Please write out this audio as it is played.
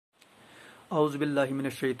Auzubillahi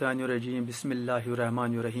minash-shaytanir-rajim.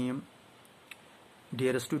 Bismillahir-rahmanir-rahim.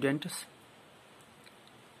 Dear students,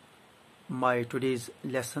 my today's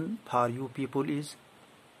lesson for you people is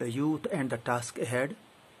Youth and the Task Ahead,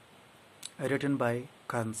 written by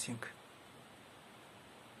Karan Singh.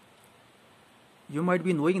 You might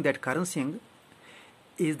be knowing that Karan Singh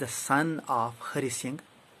is the son of Hari Singh,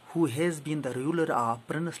 who has been the ruler of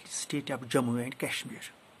princely state of Jammu and Kashmir.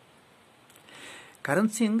 Karan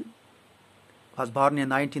Singh was born in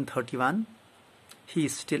 1931. He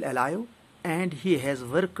is still alive and he has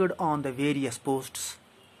worked on the various posts,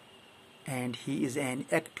 and he is an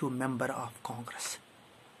active member of Congress.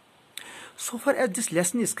 So far as this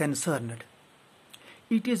lesson is concerned,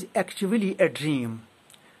 it is actually a dream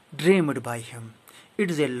dreamed by him. It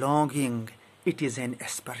is a longing, it is an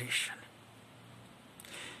aspiration.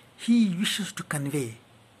 He wishes to convey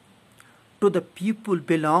to the people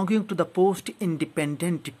belonging to the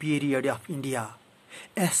post-independent period of India,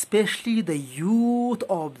 especially the youth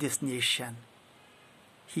of this nation.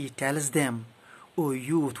 He tells them, "O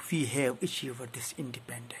youth, we have achieved this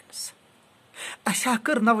independence. Asha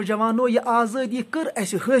kar navjawano ye azadi kar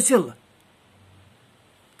aise hasil.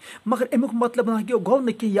 Magar amuk matlab na ki gov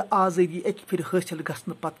ne ki ye azadi ek phir hasil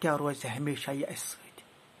gasne pat kya roze hamesha ye aise.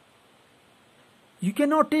 You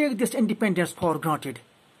cannot take this independence for granted."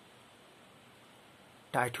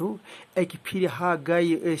 Taito ek phir ha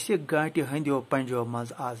gai aise gaati handio panjo maz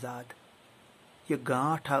azad. Ye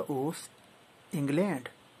gaatha os England.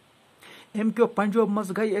 Emkyo Punjab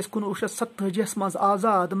maz gai es 1970 maz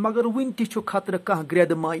azad, magar win ti chu khatra kah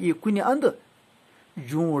gred ma e kuni and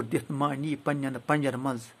jood dit mani panyan panjar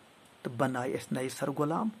maz to banai es nai sar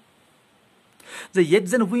gulam. The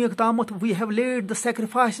yedzen we have laid the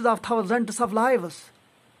sacrifices of thousands of lives,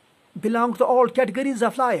 belong to all categories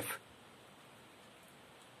of life.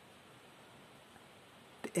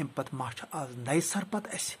 The empath march as nai sarpat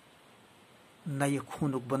es nai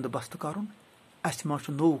khunuk bandobast karun. As much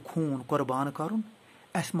no khoon qurban karun,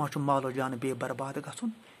 as much malo jaan be barbad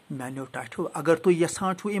gasun. Manu taito agar to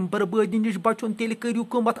yasan chu im barbadi nish bachun tele kariu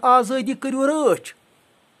kumat azadi kariu rach.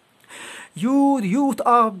 Youth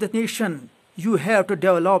of the nation, you have to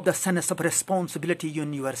develop the sense of responsibility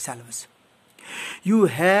in yourselves. You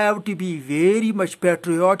have to be very much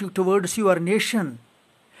patriotic towards your nation,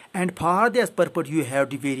 and for this purpose you have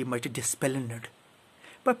to be very much disciplined.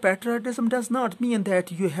 But patriotism does not mean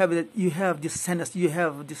that you have this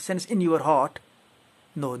sense in your heart.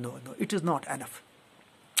 No, it is not enough.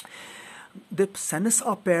 The sense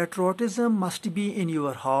of patriotism must be in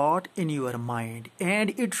your heart, in your mind,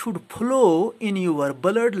 and it should flow in your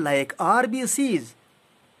blood like RBCs.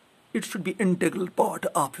 It should be integral part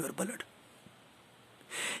of your blood.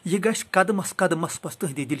 Ye gash kadmas past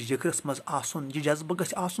tuhdi dil jikras maz asun, ye jazba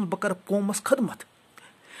gash asun bakar qomas khadmat.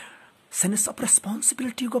 Sense of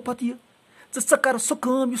responsibility go pati. Sakar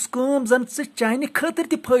sukam yuskam zan chine khatir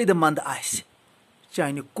ti phaida mand as.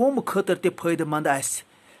 Chine kom khatir ti phaida mand as.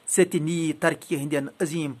 Setini tarki hindian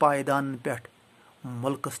azim paidan pet.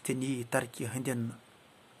 Mulkas tini tarki hindian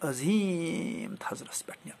azim thazras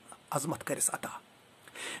petne azmat karis ata.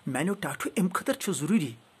 Manu tatu em khatir chu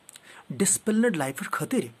zaruri. Disciplined life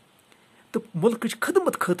khatir. To mulk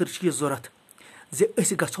khadmat khatir chi zorat. Ze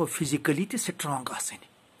ase gaso physically strong asin.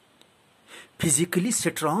 Physically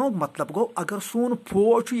strong matlab go agar son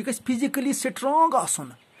fauj ye gais physically strong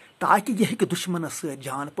asun taaki ye ke dushman se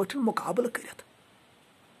jaan patin muqabala karit.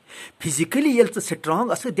 Physically yel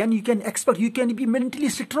strong as then you can expect you can be mentally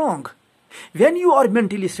strong. When you are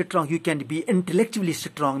mentally strong, you can be intellectually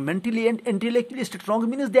strong. Mentally and intellectually strong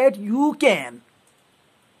means that you can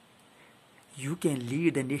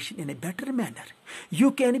lead the nation in a better manner.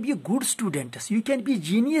 You can be good students. You can be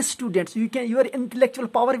genius students. Your intellectual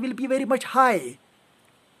power will be very much high.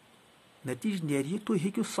 Natij neri to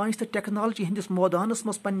hekyu science the technology hindis modanas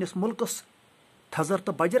mas pannis mulkas thazar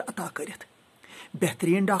ta bajar ata karit.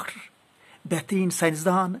 Behtrin doctor, behtrin science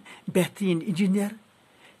dan, behtrin engineer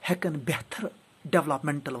hekan behtar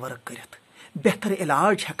developmental work karit. Behtar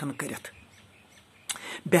ilaj hekan karit.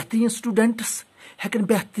 Behtrin students hekan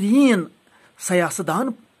behtrin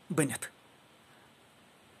sayasadan banit.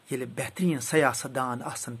 Yele behtrin sayasadan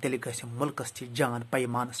asan telegasi mulkas ti jaan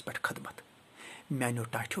paymanas pet khadmat. Manu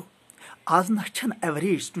taito. Az nachan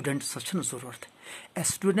average student sachan zururt. A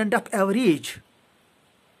student of average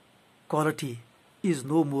quality is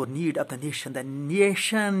no more need of the nation. The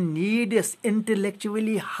nation needs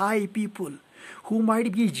intellectually high people who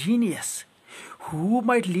might be genius, who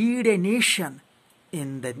might lead a nation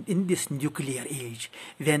in this nuclear age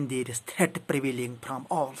when there is threat prevailing from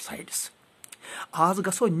all sides. आज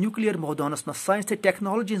गसो nuclear मौदानस में science ते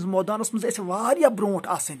technology मौदानस में वारिया brought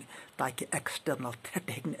आसन ताकि external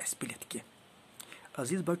threat हेक्न अस पिलित की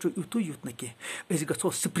अजीज बच्चो युत युत न कह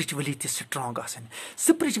गो स्पिरिचुअली ते स्ट्रांग आसन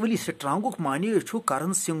स्पिरिचुअली स्ट्रांगुक माने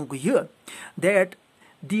करण सिंह यह that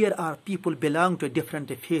there are people belong to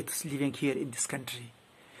different faiths living here in this country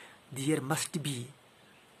there must be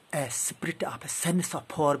a spirit of a sense of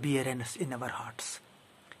forbearance in our hearts.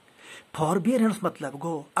 Forbearance मतलब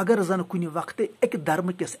गो अगर जन कुछ वक्त एक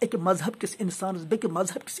धर्म किस एक मजहब किस इंसान बेक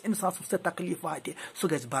मजहब किस इंसान से तकलीफ वाते सो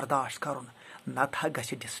गस बर्दाश्त करुन नत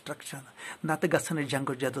गस डिस्ट्रक्शन नत गसन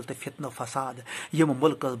जंग जदल तो फितनो फसाद यम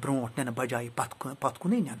मुल्क ब्रोट नन बजाय पत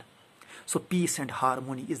कुन none so peace and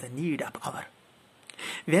harmony is the need of our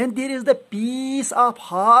when there is the peace of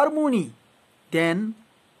harmony then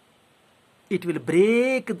it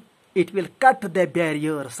will cut the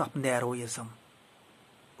barriers of narrowism.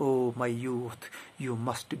 Oh, my youth, you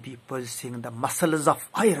must be possessing the muscles of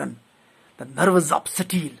iron, the nerves of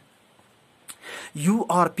steel. You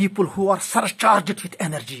are people who are surcharged with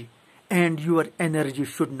energy, and your energy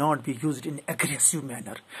should not be used in aggressive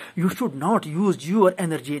manner. You should not use your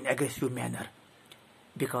energy in aggressive manner,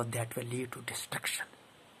 because that will lead to destruction.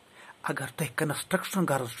 अगर तुम construction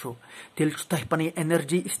गर्ज छो तेल तुम पन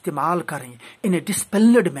energy इस्तेमाल करें इन ए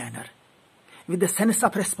disciplined manner with the sense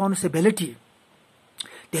of responsibility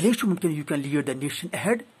तेल मुमकिन you can lead the nation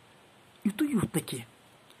ahead युत युत न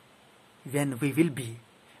when we will be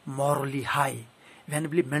morally high when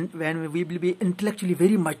we will be intellectually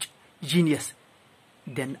very much genius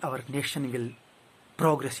then our nation will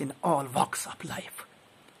progress in all walks of life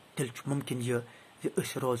तेल मुमकिन यह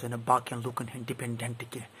रोजन बाकी लूकन हंद dependent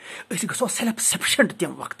कह गो self sufficient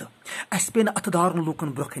तम वक्त अस पे अतदार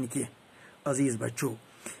लूकन ब्रोखन कह अजीज बच्चो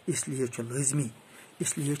इसलिए लाजमी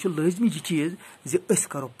यह चीज जि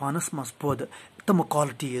करो पानस मज पौध तम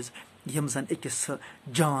क्वालिटीज यम जन अकिस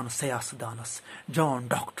जान सियासतदानस जान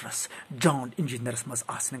डॉक्टरस जान इंजीनियरस मज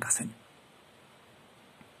आसन गसन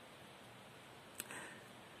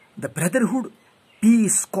the brotherhood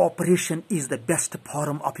piece cooperation is the best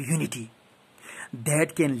form of unity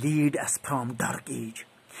that can lead us from dark age.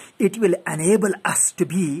 It will enable us to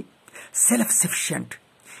be self-sufficient.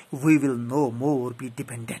 We will no more be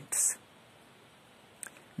dependents.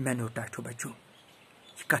 Manu tachu bachu.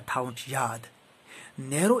 Kathaun yaad.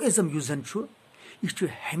 Narrowism yusan chu. Ichu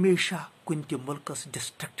hamesha kunti mulkas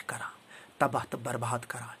destruct kara. Tabat barbad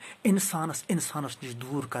kara. Insanas nish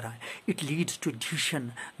dur kara. It leads to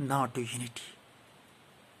division, not to unity.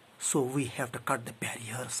 So we have to cut the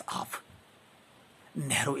barriers off.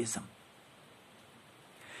 Narrowism.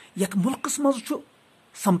 Yet mulkas mazchu,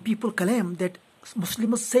 some people claim that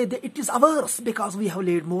Muslims say that it is ours because we have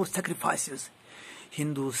laid more sacrifices.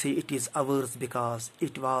 Hindus say it is ours because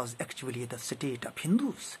it was actually the state of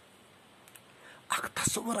Hindus. Ak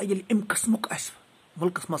tasawwur yel imkasmuk as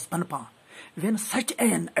mulkas maz panpa when such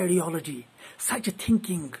an ideology, such a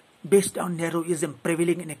thinking based on narrowism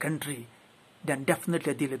prevailing in a country, then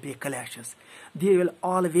definitely there will be clashes. There will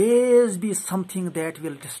always be something that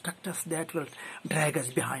will distract us, that will drag us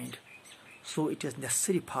behind. So it is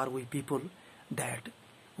necessary for we people that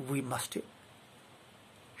we must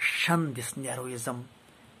shun this narrowism.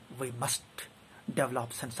 We must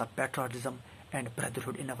develop sense of patriotism and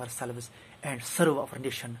brotherhood in ourselves and serve our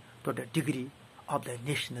nation to the degree of the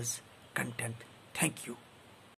nation's content. Thank you.